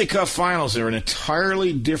Stanley Cup Finals are an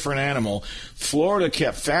entirely different animal. Florida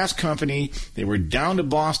kept fast company. They were down to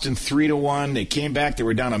Boston 3-1. They came back. They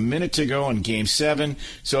were down a minute to go in Game 7.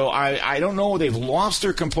 So I don't know. They've lost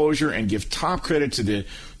their composure, and give top credit to the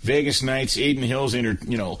Vegas Knights. Aiden Hill's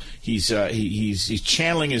he's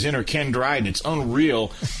channeling his inner Ken Dryden. It's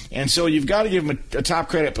unreal. And so you've got to give him a top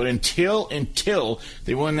credit. But until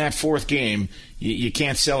they win that 4th game, you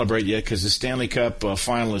can't celebrate yet because the Stanley Cup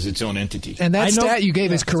final is its own entity. And that stat you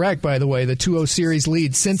gave is correct, by the way, the 2-0 series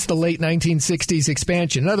lead since the late 1960s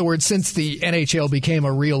expansion. In other words, since the NHL became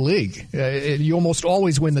a real league. You almost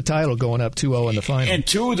always win the title going up 2-0 in the final. And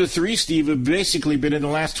 2 of the 3, Steve, have basically been in the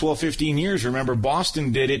last 12, 15 years. Remember,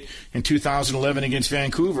 Boston did it in 2011 against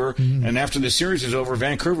Vancouver, and after the series is over,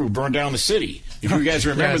 Vancouver burned down the city. If you guys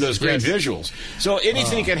remember those great visuals. So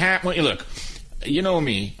anything can happen. Look, you know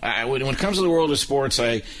me. When it comes to the world of sports,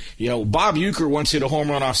 Bob Uecker once hit a home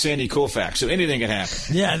run off Sandy Koufax, so anything can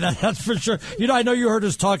happen. Yeah, that's for sure. I know you heard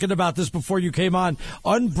us talking about this before you came on.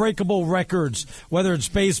 Unbreakable records, whether it's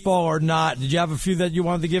baseball or not. Did you have a few that you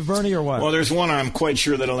wanted to give, Bernie, or what? Well, there's one I'm quite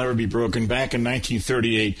sure that'll never be broken. Back in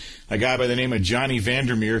 1938, a guy by the name of Johnny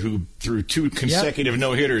Vandermeer who threw 2 consecutive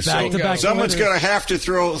no-hitters. So someone's going to have to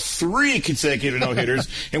throw 3 consecutive no-hitters.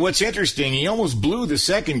 And what's interesting, he almost blew the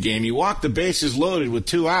second game. He walked the bases loaded with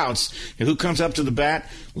 2 outs. And who comes up to the bat?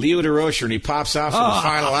 Leo DeRocher, and he pops out for the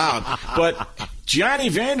final out. But Johnny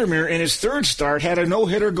Vandermeer in his third start had a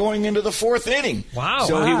no-hitter going into the fourth inning. Wow.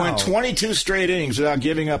 So he went 22 straight innings without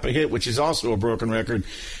giving up a hit, which is also a broken record.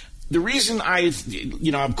 The reason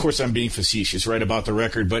of course I'm being facetious, right, about the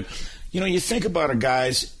record, but, you think about it,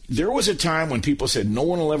 guys, there was a time when people said no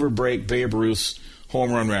one will ever break Babe Ruth's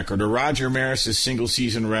home run record, or Roger Maris's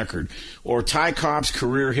single-season record, or Ty Cobb's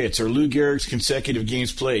career hits, or Lou Gehrig's consecutive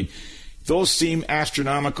games played. Those seem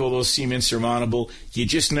astronomical. Those seem insurmountable. You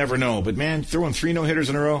just never know. But, man, throwing 3 no-hitters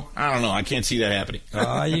in a row, I don't know. I can't see that happening.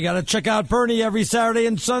 You got to check out Bernie every Saturday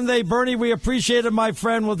and Sunday. Bernie, we appreciate it, my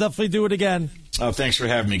friend. We'll definitely do it again. Oh, thanks for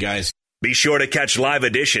having me, guys. Be sure to catch live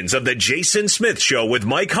editions of The Jason Smith Show with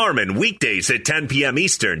Mike Harmon weekdays at 10 p.m.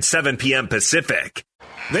 Eastern, 7 p.m. Pacific.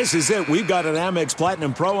 This is it. We've got an Amex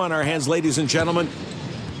Platinum Pro on our hands, ladies and gentlemen.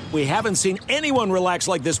 We haven't seen anyone relax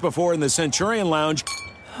like this before in the Centurion Lounge.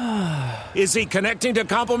 Is he connecting to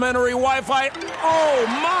complimentary Wi-Fi? Oh,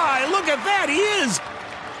 my! Look at that! He is!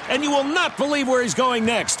 And you will not believe where he's going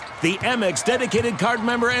next. The Amex dedicated card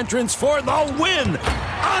member entrance for the win!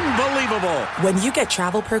 Unbelievable! When you get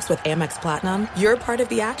travel perks with Amex Platinum, you're part of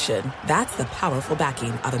the action. That's the powerful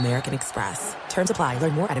backing of American Express. Terms apply.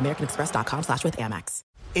 Learn more at americanexpress.com/withAmex.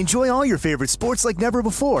 Enjoy all your favorite sports like never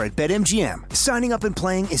before at BetMGM. Signing up and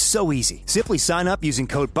playing is so easy. Simply sign up using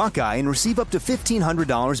code Buckeye and receive up to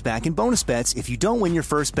 $1,500 back in bonus bets if you don't win your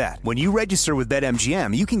first bet. When you register with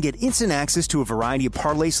BetMGM, you can get instant access to a variety of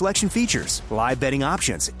parlay selection features, live betting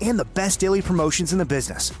options, and the best daily promotions in the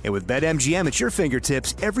business. And with BetMGM at your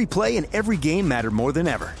fingertips, every play and every game matter more than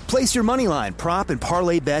ever. Place your moneyline, prop, and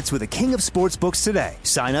parlay bets with the king of sportsbooks today.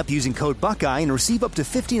 Sign up using code Buckeye and receive up to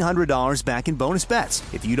 $1,500 back in bonus bets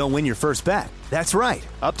if you don't win your first bet. That's right,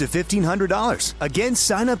 up to $1,500. Again,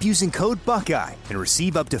 sign up using code Buckeye and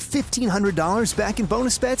receive up to $1,500 back in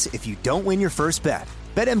bonus bets if you don't win your first bet.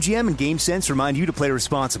 BetMGM and GameSense remind you to play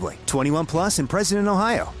responsibly. 21 plus and present in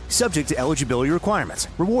Ohio. Subject to eligibility requirements.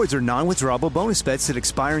 Rewards are non-withdrawable bonus bets that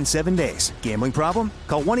expire in 7 days. Gambling problem?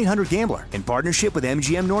 Call 1-800-GAMBLER in partnership with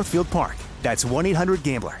MGM Northfield Park. That's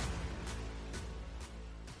 1-800-GAMBLER.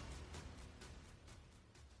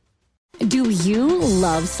 Do you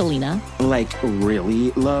love Selena? Like,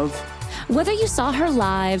 really love? Whether you saw her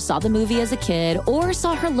live, saw the movie as a kid, or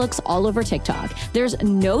saw her looks all over TikTok, there's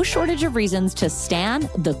no shortage of reasons to stan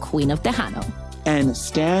the Queen of Tejano. And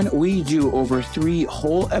Stan, we do over 3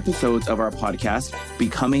 whole episodes of our podcast,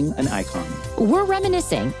 Becoming an Icon. We're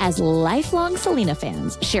reminiscing as lifelong Selena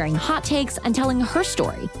fans, sharing hot takes and telling her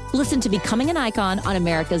story. Listen to Becoming an Icon on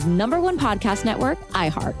America's #1 podcast network,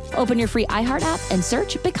 iHeart. Open your free iHeart app and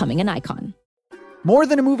search Becoming an Icon. More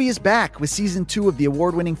Than a Movie is back with season 2 of the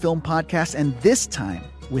award-winning film podcast, and this time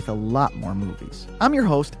with a lot more movies. I'm your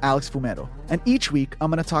host, Alex Fumero, and each week I'm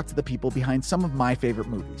going to talk to the people behind some of my favorite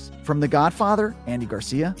movies. From The Godfather, Andy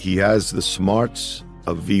Garcia. He has the smarts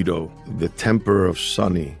of Vito, the temper of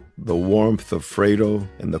Sonny, the warmth of Fratto,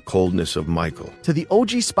 and the coldness of Michael. To the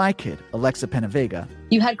OG Spy Kid, Alexa Penavega.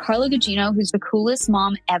 You had Carla Gugino, who's the coolest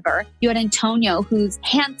mom ever. You had Antonio, who's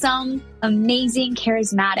handsome, amazing,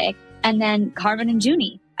 charismatic. And then Carmen and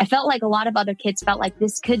Junie. I felt like a lot of other kids felt like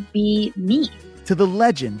this could be me. To the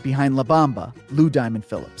legend behind La Bamba, Lou Diamond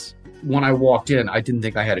Phillips. When I walked in, I didn't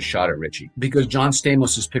think I had a shot at Richie because John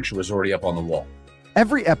Stamos' picture was already up on the wall.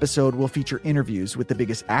 Every episode will feature interviews with the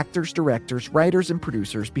biggest actors, directors, writers, and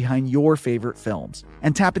producers behind your favorite films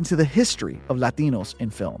and tap into the history of Latinos in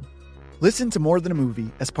film. Listen to More Than a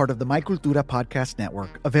Movie as part of the My Cultura Podcast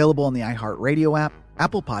Network, available on the iHeartRadio app,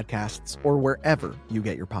 Apple Podcasts, or wherever you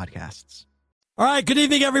get your podcasts. All right, good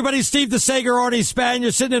evening, everybody. Steve DeSager, Arnie Span.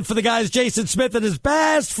 You're sitting in for the guys, Jason Smith and his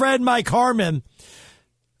best friend, Mike Harmon.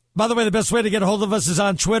 By the way, the best way to get a hold of us is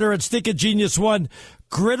on Twitter at StickItGenius1.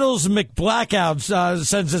 Griddles McBlackout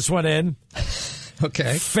sends this one in.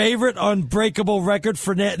 Okay. Favorite unbreakable record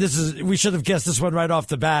for we should have guessed this one right off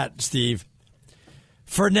the bat, Steve.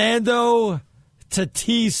 Fernando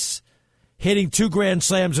Tatis hitting 2 grand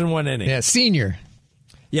slams in 1 inning. Yeah, senior.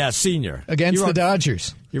 Yeah, senior. Against the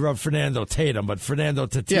Dodgers. You wrote Fernando Tatum, but Fernando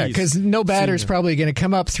Tatis. Yeah, because no batter's probably going to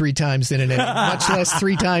come up 3 times in an inning, much less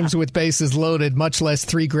 3 times with bases loaded, much less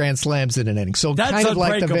 3 grand slams in an inning. So that's kind of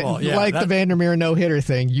like the Vandermeer no-hitter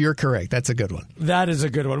thing. You're correct. That's a good one. That is a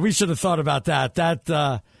good one. We should have thought about that.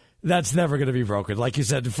 That's never going to be broken. Like you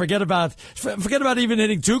said, forget about even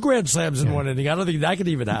hitting 2 grand slams in 1 inning. I don't think that could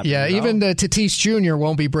even happen. Yeah, even the Tatis Jr.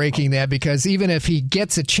 won't be breaking that because even if he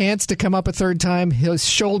gets a chance to come up a 3rd time, his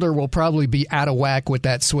shoulder will probably be out of whack with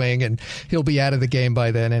that swing, and he'll be out of the game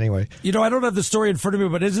by then anyway. You know, I don't have the story in front of me,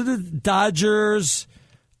 but isn't it Dodgers'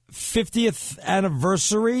 50th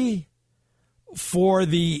anniversary for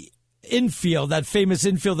the infield, that famous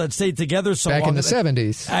infield that stayed together so long. Back in the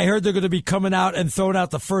 70s. I heard they're going to be coming out and throwing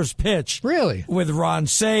out the first pitch. Really? With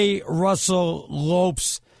Roncey, Russell,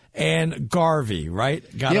 Lopes, and Garvey, right?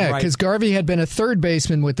 Yeah, because Garvey had been a third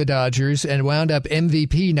baseman with the Dodgers and wound up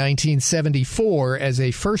MVP 1974 as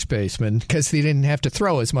a first baseman because he didn't have to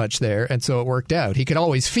throw as much there, and so it worked out. He could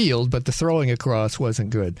always field, but the throwing across wasn't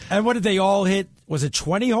good. And what did they all hit? Was it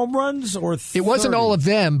 20 home runs or 30? It wasn't all of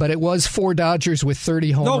them, but it was 4 Dodgers with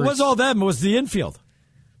 30 homers. No, it was all them. It was the infield.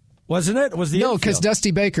 Wasn't it? Was the No, because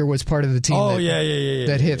Dusty Baker was part of the team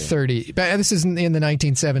that hit 30. But this is in the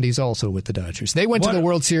 1970s also with the Dodgers. They went to the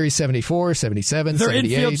World Series 74, 77, Their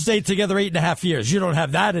 78. infield stayed together 8.5 years. You don't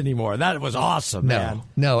have that anymore. That was awesome, man.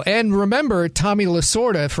 No. And remember, Tommy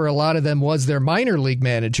Lasorda, for a lot of them, was their minor league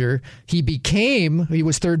manager. He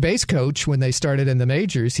was third base coach when they started in the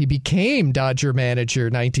majors. He became Dodger manager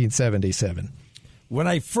 1977. When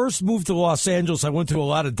I first moved to Los Angeles, I went to a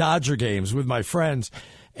lot of Dodger games with my friends.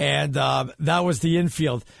 And that was the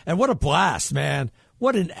infield. And what a blast, man.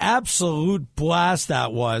 What an absolute blast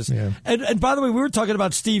that was. Yeah. And by the way, we were talking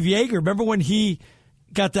about Steve Yeager. Remember when he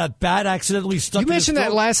got that bat accidentally stuck in his throat? You mentioned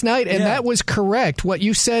that last night, and that was correct. What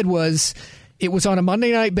you said was it was on a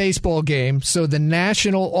Monday night baseball game, so the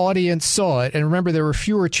national audience saw it. And remember, there were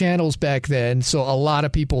fewer channels back then, so a lot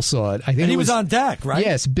of people saw it. I think he was on deck, right?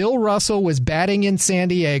 Yes. Bill Russell was batting in San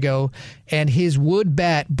Diego, and his wood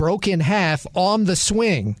bat broke in half on the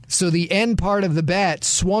swing. So the end part of the bat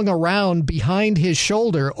swung around behind his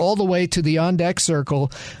shoulder all the way to the on-deck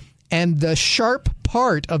circle, and the sharp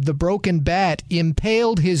part of the broken bat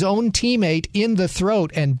impaled his own teammate in the throat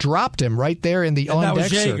and dropped him right there in the on-deck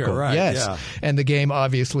circle. Right, yes. Yeah. And the game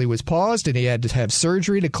obviously was paused, and he had to have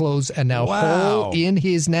surgery to close a hole in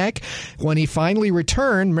his neck. When he finally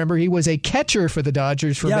returned, remember, he was a catcher for the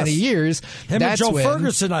Dodgers for many years. Him and Joe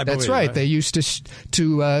Ferguson, I believe. That's right. They used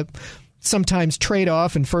to sometimes trade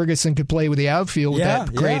off, and Ferguson could play with the outfield with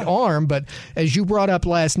that great arm. But as you brought up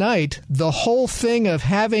last night, the whole thing of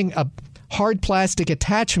having a hard plastic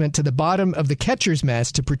attachment to the bottom of the catcher's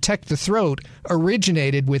mask to protect the throat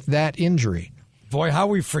originated with that injury. Boy, how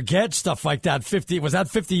we forget stuff like that. Was that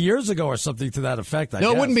 50 years ago or something to that effect? I guess.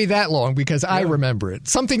 It wouldn't be that long because I remember it.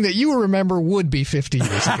 Something that you remember would be 50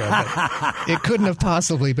 years ago, but it couldn't have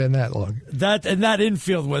possibly been that long. That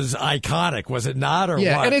infield was iconic, was it not? Or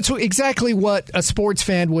yeah, what? And it's exactly what a sports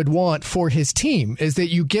fan would want for his team, is that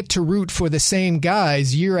you get to root for the same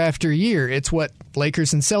guys year after year. It's what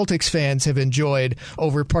Lakers and Celtics fans have enjoyed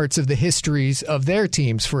over parts of the histories of their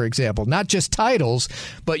teams, for example. Not just titles,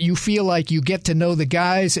 but you feel like you get to know the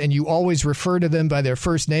guys and you always refer to them by their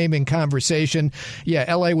first name in conversation. Yeah,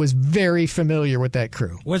 L.A. was very familiar with that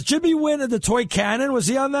crew. Was Jimmy Wynn of the Toy Cannon? Was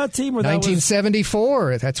he on that team?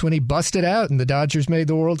 1974. That's when he busted out and the Dodgers made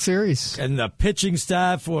the World Series. And the pitching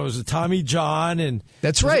staff was Tommy John. And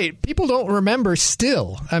that's right. People don't remember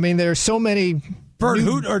still. I mean, there are so many... Bert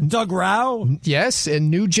Hoot or Doug Rao? Yes,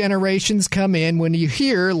 and new generations come in when you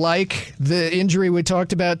hear, like the injury we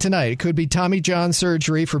talked about tonight. It could be Tommy John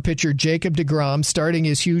surgery for pitcher Jacob deGrom starting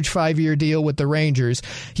his huge 5-year deal with the Rangers.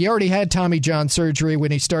 He already had Tommy John surgery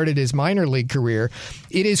when he started his minor league career.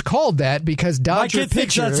 It is called that because Dodger pitcher... My kid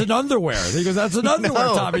thinks that's an underwear. He goes, that's an underwear,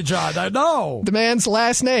 no. Tommy John. I know. The man's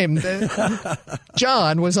last name,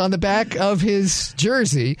 John, was on the back of his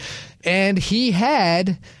jersey, and he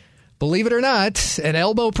had... Believe it or not, an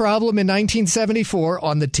elbow problem in 1974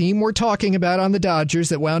 on the team we're talking about on the Dodgers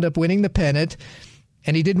that wound up winning the pennant.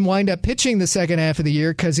 And he didn't wind up pitching the second half of the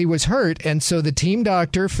year because he was hurt. And so the team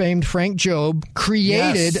doctor, famed Frank Jobe,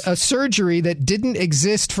 created a surgery that didn't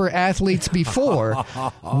exist for athletes before.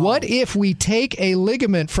 What if we take a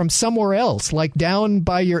ligament from somewhere else, like down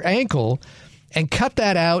by your ankle, and cut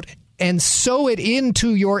that out and sew it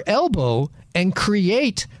into your elbow and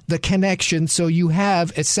create the connection so you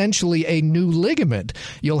have essentially a new ligament?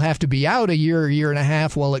 You'll have to be out a year and a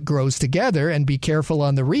half while it grows together and be careful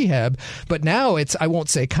on the rehab. But now it's, I won't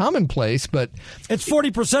say commonplace, but it's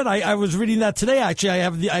 40%. I was reading that today. Actually,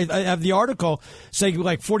 I have the article saying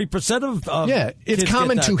like 40% of it's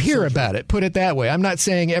common to hear about it. Put it that way. I'm not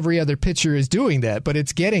saying every other pitcher is doing that, but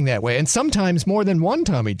it's getting that way, and sometimes more than one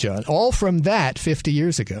Tommy John. All from that 50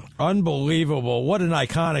 years ago. Unbelievable! What an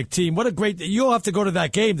iconic team! What a great. You'll have to go to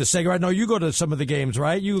that game to say, I know you go to some of the games,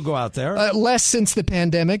 right? You go out there. Less since the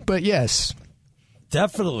pandemic, but yes.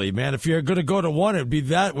 Definitely, man. If you're going to go to one, it would be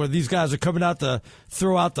that where these guys are coming out to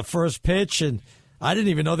throw out the first pitch, and I didn't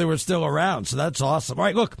even know they were still around, so that's awesome. All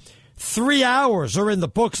right, look, 3 hours are in the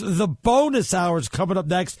books. The bonus hours coming up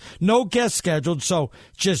next. No guest scheduled, so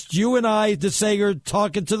just you and I, DeSager,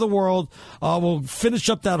 talking to the world. We'll finish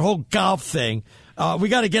up that whole golf thing. We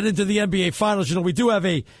got to get into the NBA Finals. You know, we do have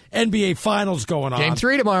a NBA Finals going on. Game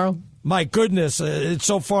 3 tomorrow. My goodness, it's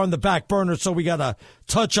so far on the back burner, so we got to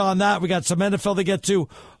touch on that. We got some NFL to get to.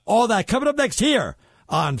 All that coming up next here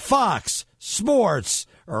on Fox Sports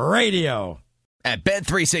Radio. At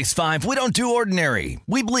Bet365, we don't do ordinary.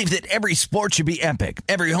 We believe that every sport should be epic.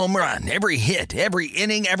 Every home run, every hit, every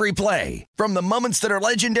inning, every play. From the moments that are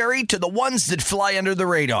legendary to the ones that fly under the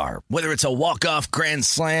radar. Whether it's a walk-off grand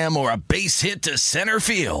slam or a base hit to center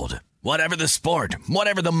field. Whatever the sport,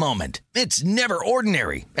 whatever the moment. It's never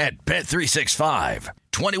ordinary at Bet365.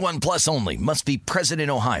 21 plus only. Must be present in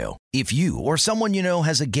Ohio. If you or someone you know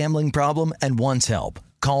has a gambling problem and wants help,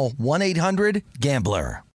 call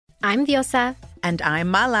 1-800-GAMBLER. I'm Diosa. And I'm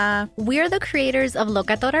Mala. We're the creators of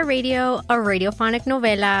Locatora Radio, a radiophonic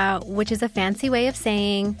novela, which is a fancy way of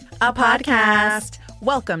saying a podcast.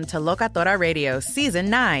 Welcome to Locatora Radio Season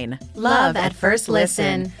 9. Love at First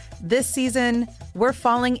Listen. This season, we're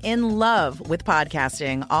falling in love with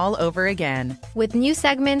podcasting all over again. With new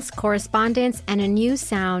segments, correspondence, and a new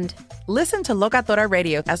sound. Listen to Locatora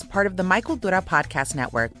Radio as part of the My Cultura Podcast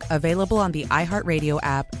Network, available on the iHeartRadio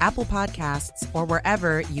app, Apple Podcasts, or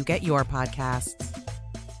wherever you get your podcasts.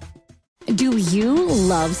 Do you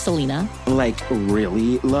love Selena? Like,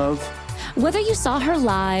 really love? Whether you saw her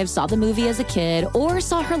live, saw the movie as a kid, or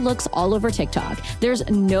saw her looks all over TikTok, there's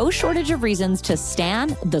no shortage of reasons to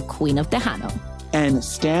stan the Queen of Tejano. And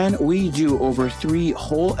Stan, we do over 3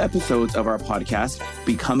 whole episodes of our podcast,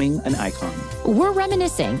 Becoming an Icon. We're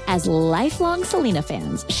reminiscing as lifelong Selena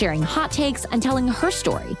fans, sharing hot takes and telling her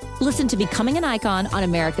story. Listen to Becoming an Icon on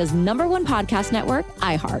America's #1 podcast network,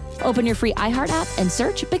 iHeart. Open your free iHeart app and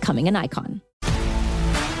search Becoming an Icon.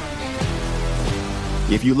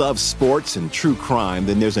 If you love sports and true crime,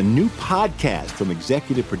 then there's a new podcast from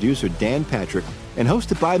executive producer Dan Patrick and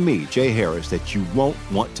hosted by me, Jay Harris, that you won't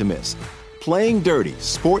want to miss. Playing Dirty: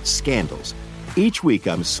 Sports Scandals. Each week,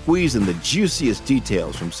 I'm squeezing the juiciest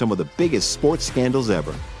details from some of the biggest sports scandals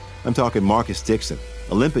ever. I'm talking Marcus Dixon,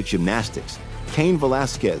 Olympic gymnastics, Cain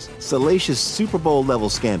Velasquez, salacious Super Bowl-level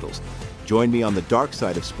scandals. Join me on the dark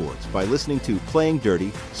side of sports by listening to Playing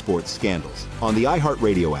Dirty: Sports Scandals on the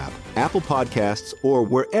iHeartRadio app, Apple Podcasts, or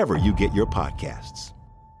wherever you get your podcasts.